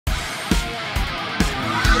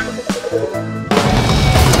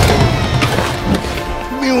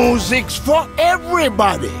basics for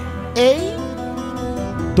everybody, eh?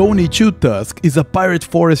 Tony Two-Tusk is a pirate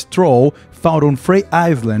forest troll found on Frey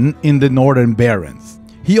Island in the Northern Barrens.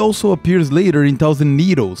 He also appears later in Thousand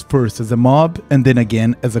Needles, first as a mob and then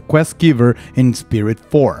again as a quest giver in spirit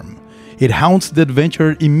form. It haunts the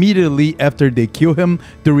adventurer immediately after they kill him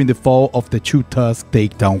during the fall of the Two-Tusk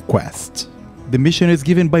takedown quest. The mission is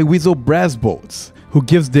given by Weasel Brassbolts, who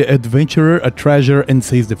gives the adventurer a treasure and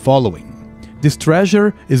says the following: "This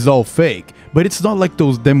treasure is all fake, but it's not like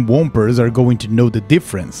those damn Wompers are going to know the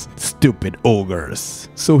difference, stupid ogres."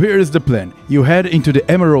 So here is the plan: you head into the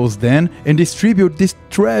Emerald's Den and distribute this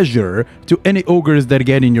treasure to any ogres that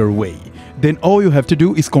get in your way. Then all you have to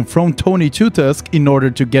do is confront Tony Two-Tusk in order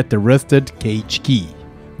to get the rusted cage key.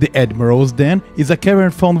 The Admiral's Den is a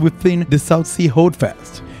cavern found within the South Sea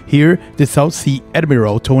Holdfast. Here, the South Sea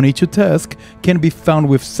Admiral Tony Two-Tusk can be found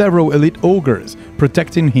with several elite ogres,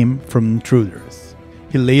 protecting him from intruders.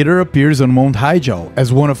 He later appears on Mount Hyjal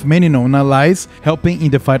as one of many known allies, helping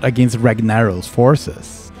in the fight against Ragnarok's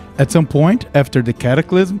forces. At some point after the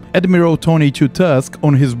Cataclysm, Admiral Tony Two-Tusk,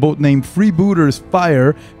 on his boat named Freebooter's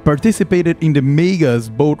Fire, participated in the Mega's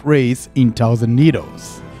boat race in Thousand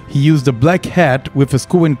Needles. He used a black hat with a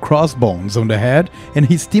skull and crossbones on the head, and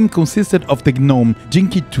his team consisted of the gnome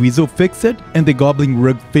Jinky Twizzle Fixit and the goblin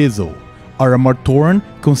Rug Fizzle. Aramartorn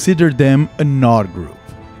considered them a nod group.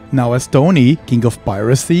 Now as Tony, king of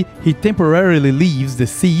piracy, he temporarily leaves the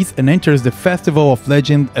seas and enters the Festival of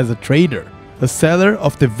Legend as a trader, a seller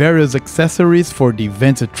of the various accessories for the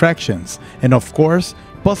event's attractions, and of course,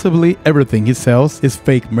 possibly everything he sells is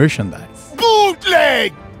fake merchandise.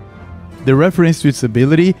 Bootleg! The reference to its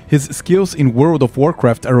ability, his skills in World of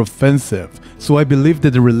Warcraft are offensive, so I believe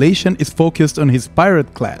that the relation is focused on his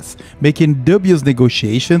pirate class, making dubious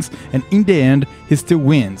negotiations, and in the end he still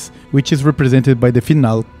wins, which is represented by the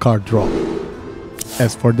final card draw.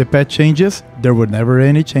 As for the pet changes, there were never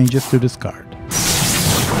any changes to this card.